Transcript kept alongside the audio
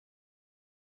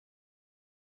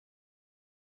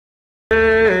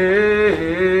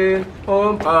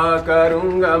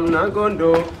Karungam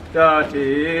nagondo tate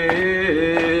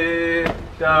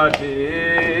tate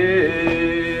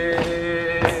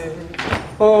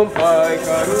Om Pai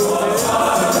Karungam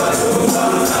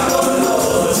nagondo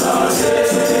tate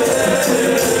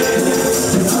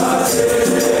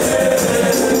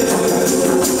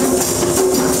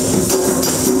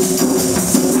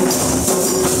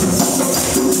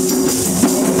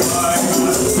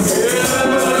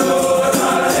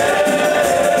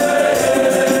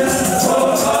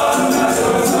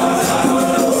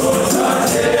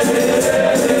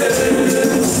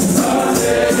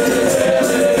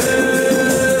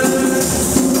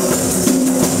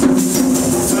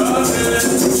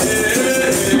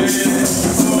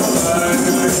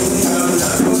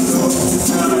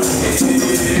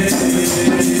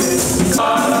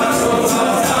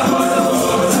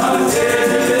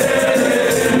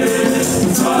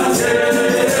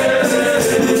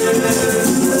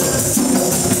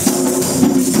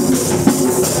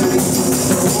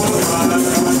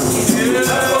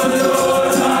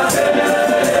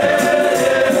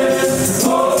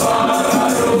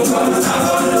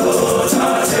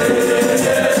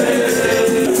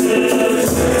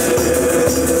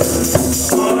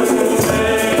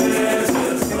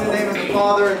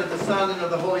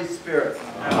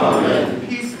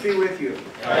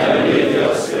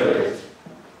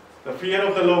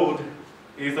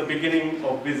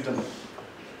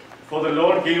For the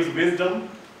Lord gives wisdom,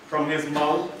 from his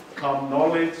mouth come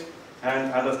knowledge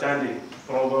and understanding.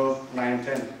 Proverbs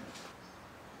 9:10.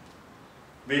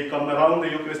 We come around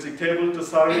the Eucharistic table to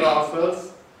surrender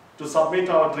ourselves, to submit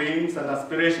our dreams and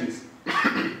aspirations,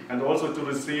 and also to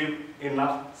receive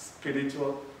enough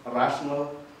spiritual,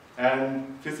 rational, and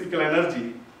physical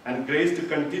energy and grace to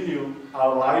continue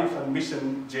our life and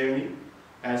mission journey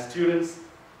as students,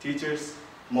 teachers,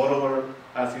 moreover,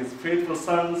 as his faithful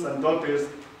sons and daughters,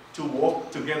 to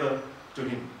walk together to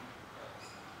him.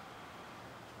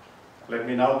 Let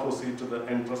me now proceed to the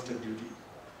entrusted duty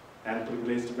and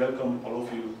privilege to welcome all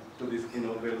of you to this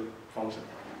inaugural function.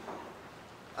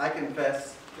 I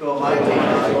confess to Almighty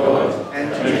God and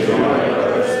to you, my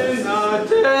brothers.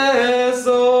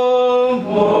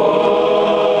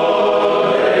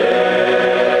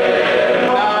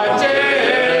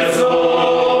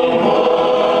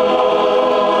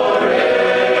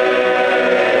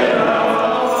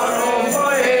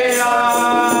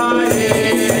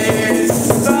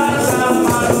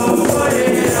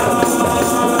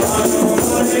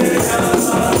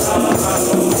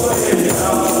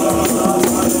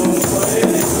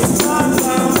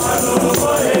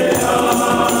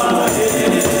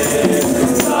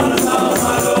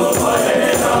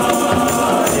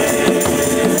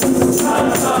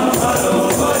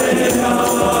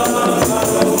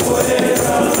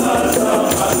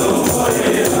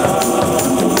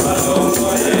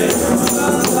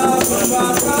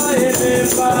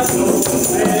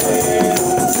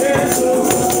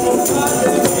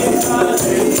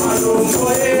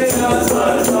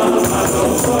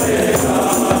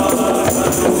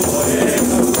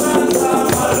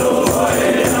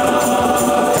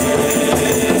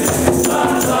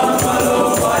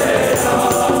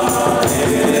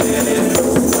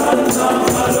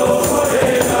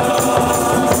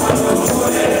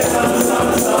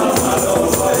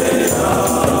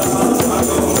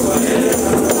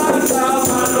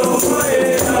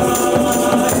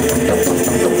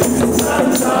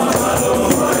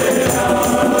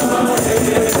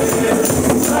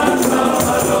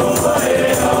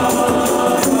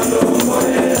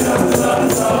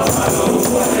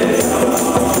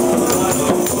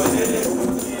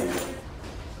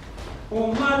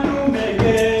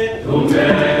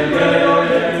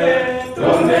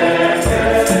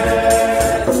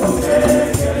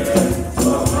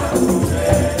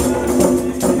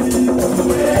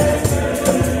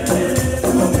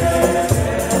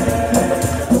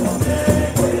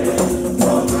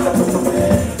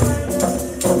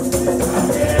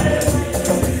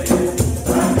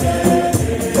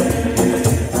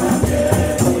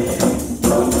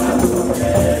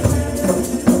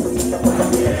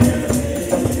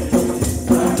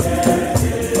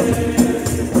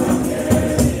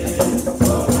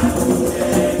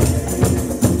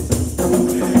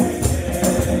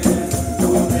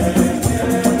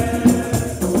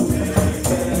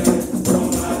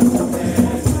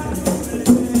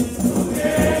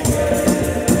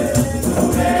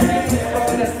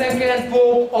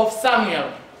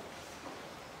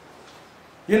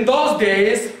 In those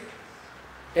days,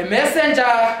 a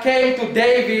messenger came to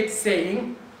David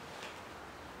saying,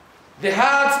 "The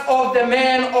hearts of the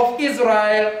men of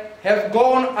Israel have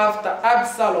gone after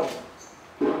Absalom.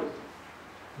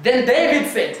 Then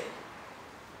David said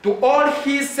to all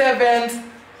his servants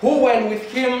who were with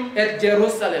him at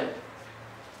Jerusalem,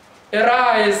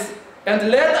 "Arise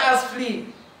and let us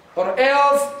flee, or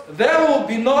else there will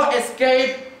be no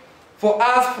escape for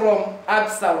us from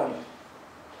Absalom.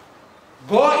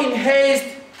 Go in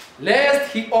haste,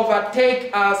 lest he overtake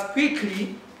us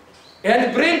quickly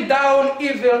and bring down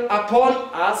evil upon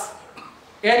us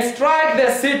and strike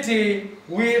the city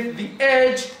with the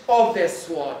edge of the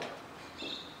sword."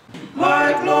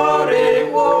 My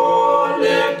glory will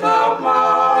lift up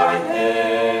my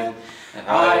head, and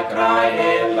I cry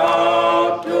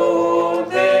aloud to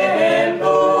the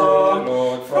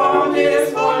Lord. From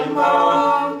his holy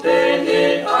mountain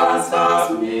he answers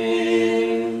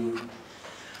me.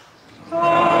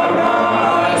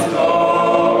 Arise,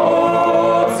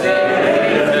 Lord,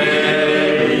 save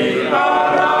me.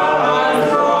 Arise,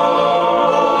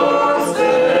 Lord,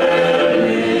 save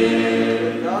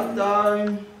me. That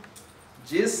time,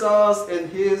 Jesus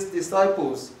and his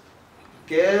disciples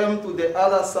came to the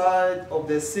other side of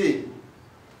the sea,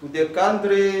 to the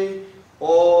country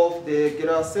of the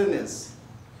Gerasenes.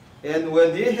 And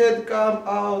when he had come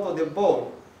out of the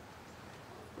boat,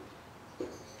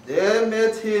 they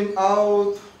met him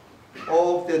out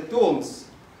of the tombs,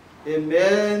 a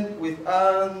man with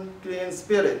unclean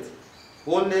spirit,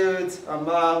 who lived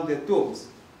among the tombs,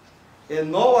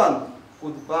 and no one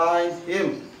could bind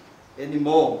him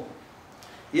anymore,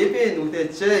 even with a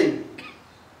chain,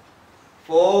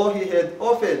 for he had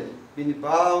often been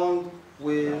bound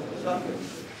with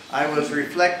shackles. I was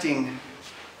reflecting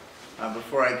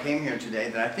before I came here today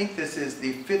that I think this is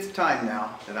the 5th time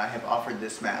now that I have offered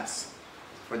this Mass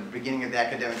for the beginning of the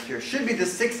academic year. Should be the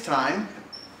 6th time,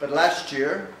 but last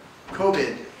year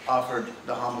COVID offered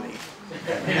the homily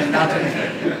and not me.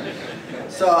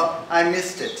 So I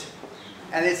missed it.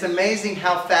 And it's amazing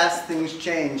how fast things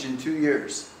change in 2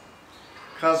 years.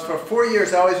 Because for 4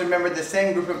 years I always remember the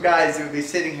same group of guys who would be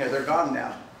sitting here. They're gone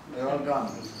now. They're all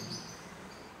gone.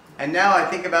 And now I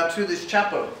think about too this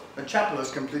chapel. The chapel has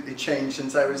completely changed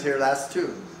since I was here last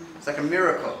too. It's like a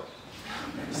miracle.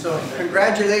 So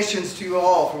congratulations to you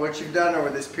all for what you've done over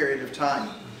this period of time.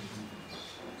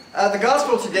 The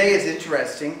gospel today is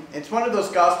interesting. It's one of those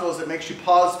gospels that makes you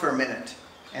pause for a minute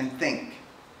and think.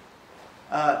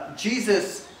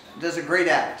 Jesus does a great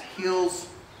act. Heals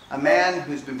a man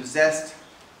who's been possessed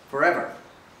forever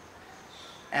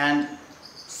and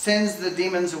sends the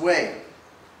demons away.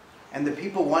 And the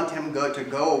people want him to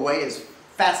go away as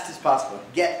fast as possible.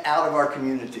 Get out of our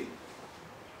community.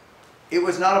 It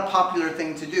was not a popular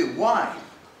thing to do. Why?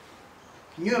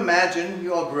 Can you imagine,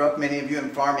 you all grew up, many of you, in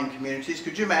farming communities.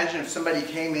 Could you imagine if somebody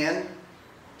came in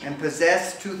and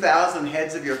possessed 2,000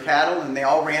 heads of your cattle and they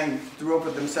all threw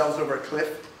themselves over a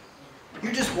cliff?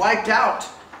 You just wiped out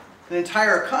an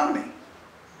entire economy.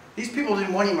 These people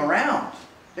didn't want him around.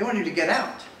 They wanted him to get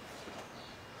out.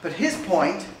 But his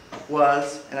point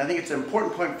was, and I think it's an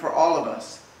important point for all of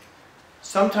us,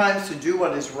 sometimes to do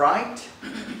what is right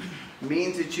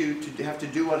means that you have to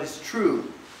do what is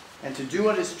true. And to do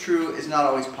what is true is not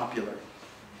always popular.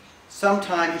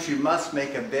 Sometimes you must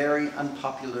make a very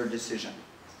unpopular decision.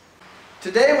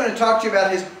 Today I'm going to talk to you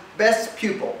about his best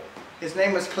pupil. His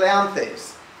name was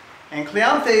Cleanthes. And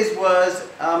Cleanthes was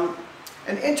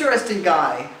an interesting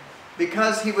guy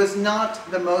because he was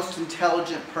not the most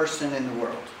intelligent person in the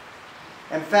world.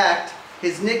 In fact,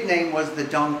 his nickname was the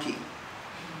donkey.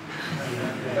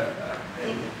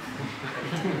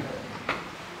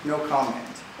 No comment.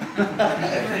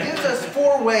 It gives us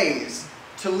 4 ways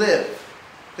to live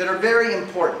that are very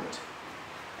important.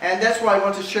 And that's why I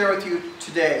want to share with you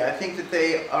today. I think that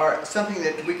they are something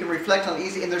that we can reflect on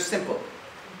easy, and they're simple.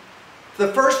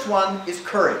 The first one is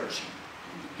courage.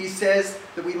 He says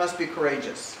that we must be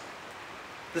courageous.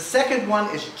 The second one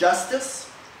is justice.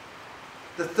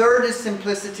 The third is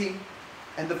simplicity.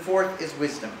 And the fourth is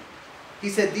wisdom. He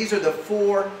said these are the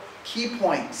 4 key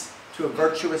points to a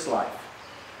virtuous life.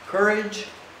 Courage,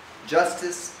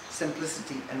 justice,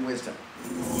 simplicity, and wisdom.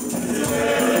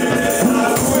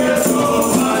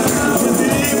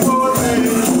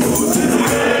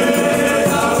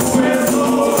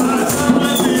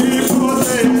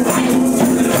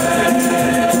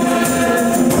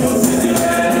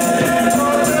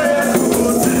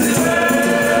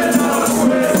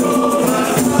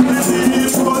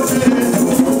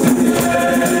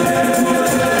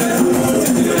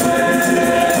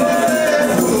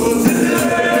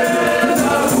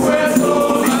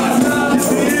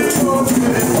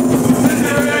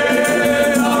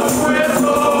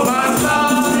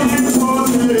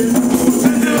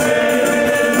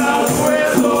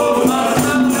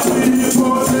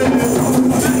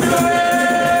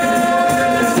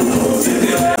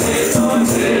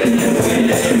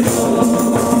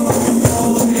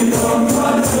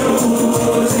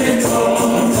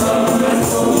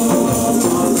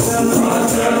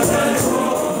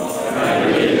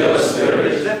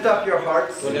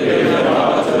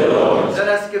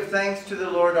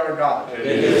 God. It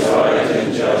is right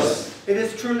and just. It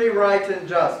is truly right and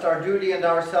just, our duty and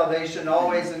our salvation,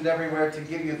 always and everywhere to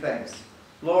give you thanks.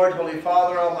 Lord, Holy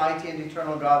Father, Almighty and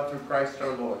eternal God, through Christ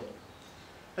our Lord.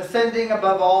 Ascending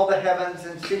above all the heavens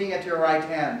and sitting at your right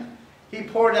hand, he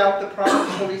poured out the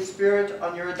promised Holy Spirit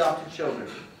on your adopted children.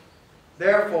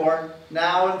 Therefore,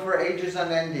 now and for ages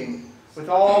unending, with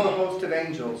all the host of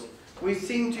angels, we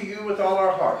sing to you with all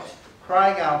our heart,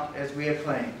 crying out as we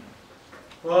acclaim.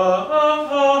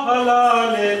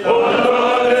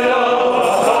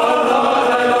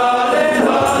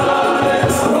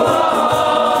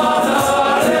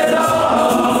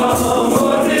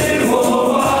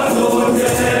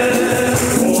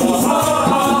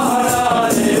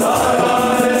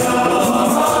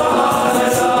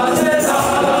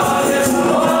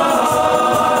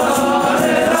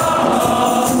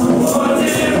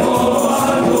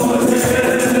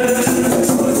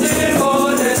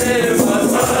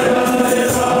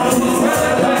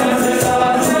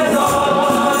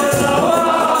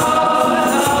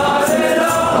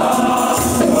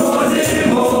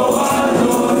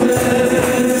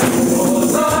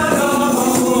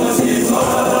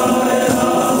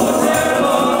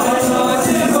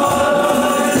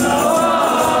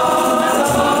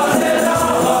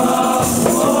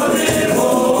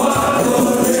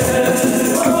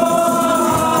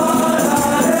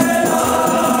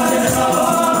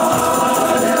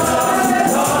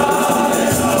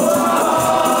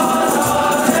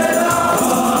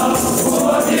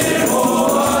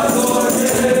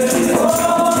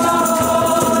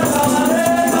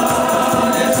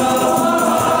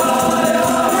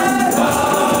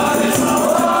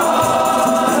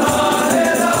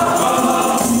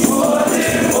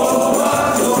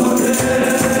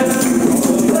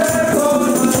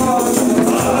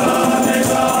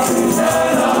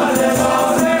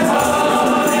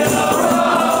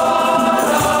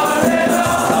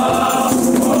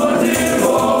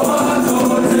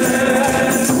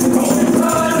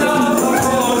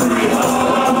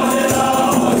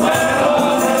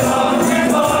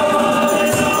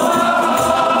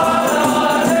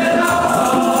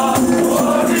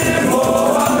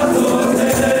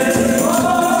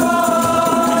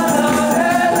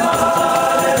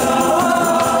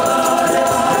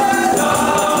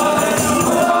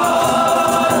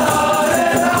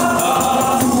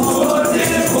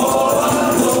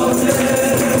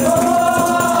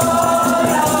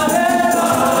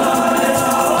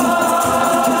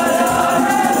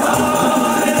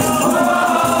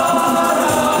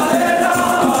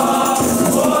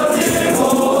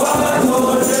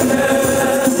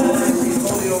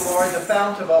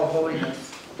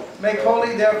 Make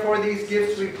holy, therefore, these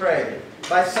gifts, we pray,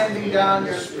 by sending down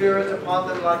your Spirit upon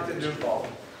them like the dewfall,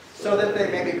 so that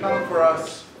they may become for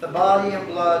us the body and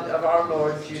blood of our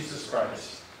Lord Jesus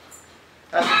Christ.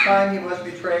 At the time he was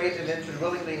betrayed and entered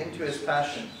willingly into his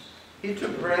passion, he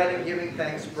took bread and giving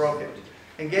thanks broke it,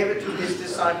 and gave it to his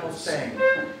disciples, saying,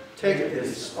 "Take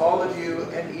this, all of you,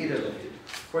 and eat of it,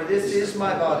 for this is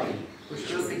my body, which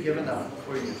will be given up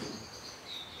for you."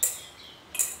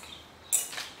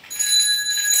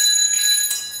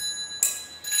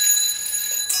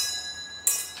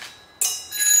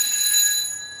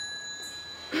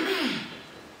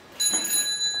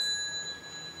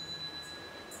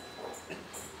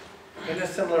 In a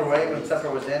similar way, when supper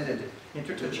was ended, he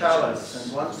took the chalice,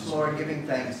 and once more giving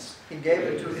thanks, he gave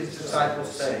it to his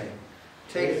disciples, saying,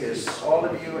 "Take this, all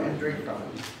of you, and drink from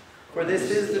it. For this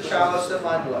is the chalice of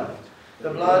my blood,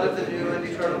 the blood of the new and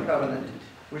eternal covenant,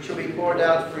 which will be poured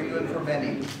out for you and for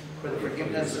many, for the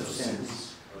forgiveness of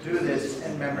sins. Do this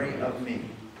in memory of me."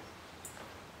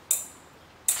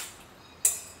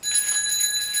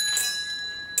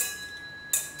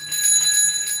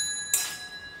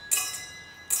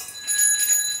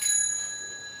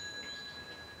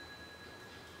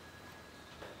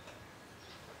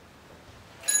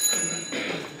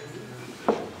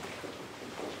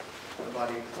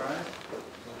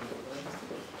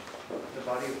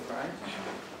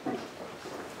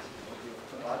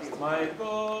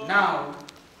 Now,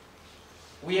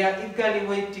 we are eagerly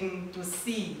waiting to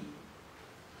see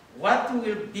what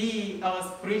will be our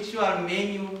spiritual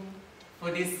menu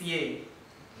for this year.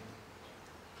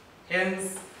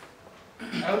 Hence,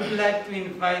 I would like to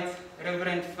invite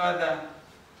Reverend Father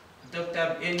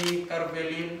Dr. Benny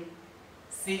Carvelil,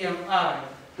 CMI,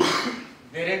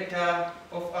 Director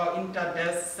of our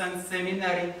Interdiocesan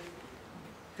Seminary,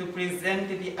 to present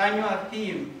the annual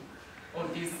theme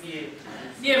of this year.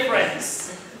 Dear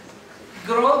friends,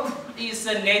 growth is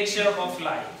the nature of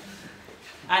life,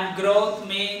 and growth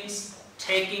means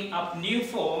taking up new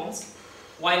forms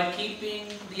while keeping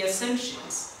the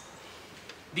essentials.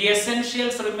 The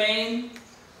essentials remain,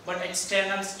 but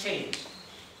externals change.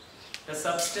 The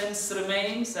substance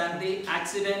remains and the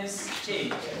accidents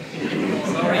change.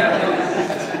 Sorry,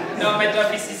 no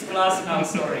metaphysics class now,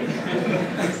 sorry.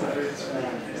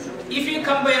 If you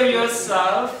compare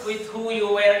yourself with who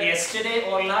you were yesterday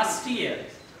or last year,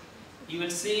 you will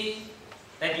see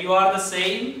that you are the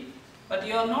same, but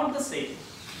you are not the same.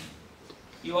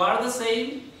 You are the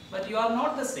same, but you are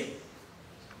not the same.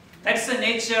 That's the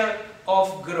nature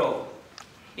of growth.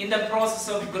 In the process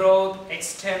of growth,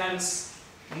 externals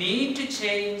need to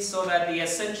change so that the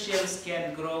essentials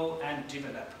can grow and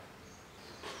develop.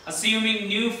 Assuming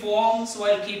new forms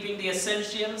while keeping the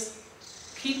essentials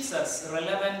keeps us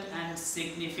relevant and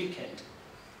significant.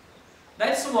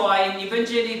 That's why in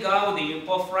Evangelii Gaudium,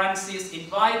 Pope Francis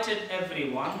invited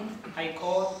everyone, I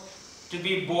quote, to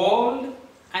be bold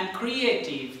and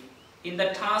creative in the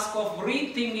task of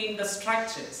rethinking the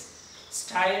structures,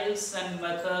 styles and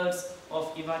methods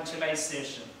of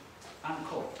evangelization,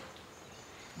 unquote.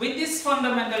 With this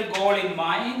fundamental goal in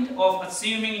mind of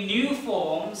assuming new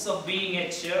forms of being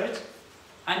a church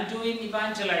and doing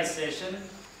evangelization,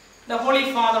 the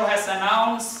Holy Father has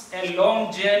announced a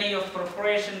long journey of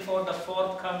preparation for the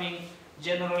forthcoming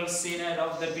General Synod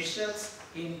of the Bishops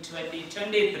in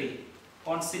 2023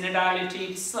 on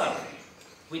synodality itself,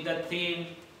 with the theme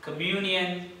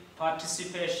Communion,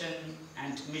 Participation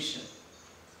and Mission.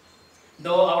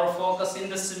 Though our focus in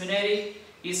the seminary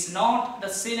is not the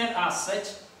synod as such,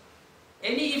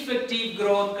 any effective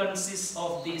growth consists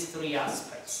of these three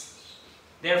aspects.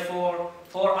 Therefore,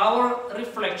 for our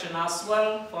reflection as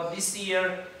well, for this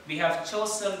year, we have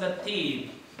chosen the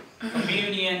theme,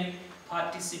 Communion,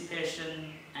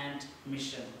 Participation and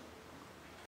Mission.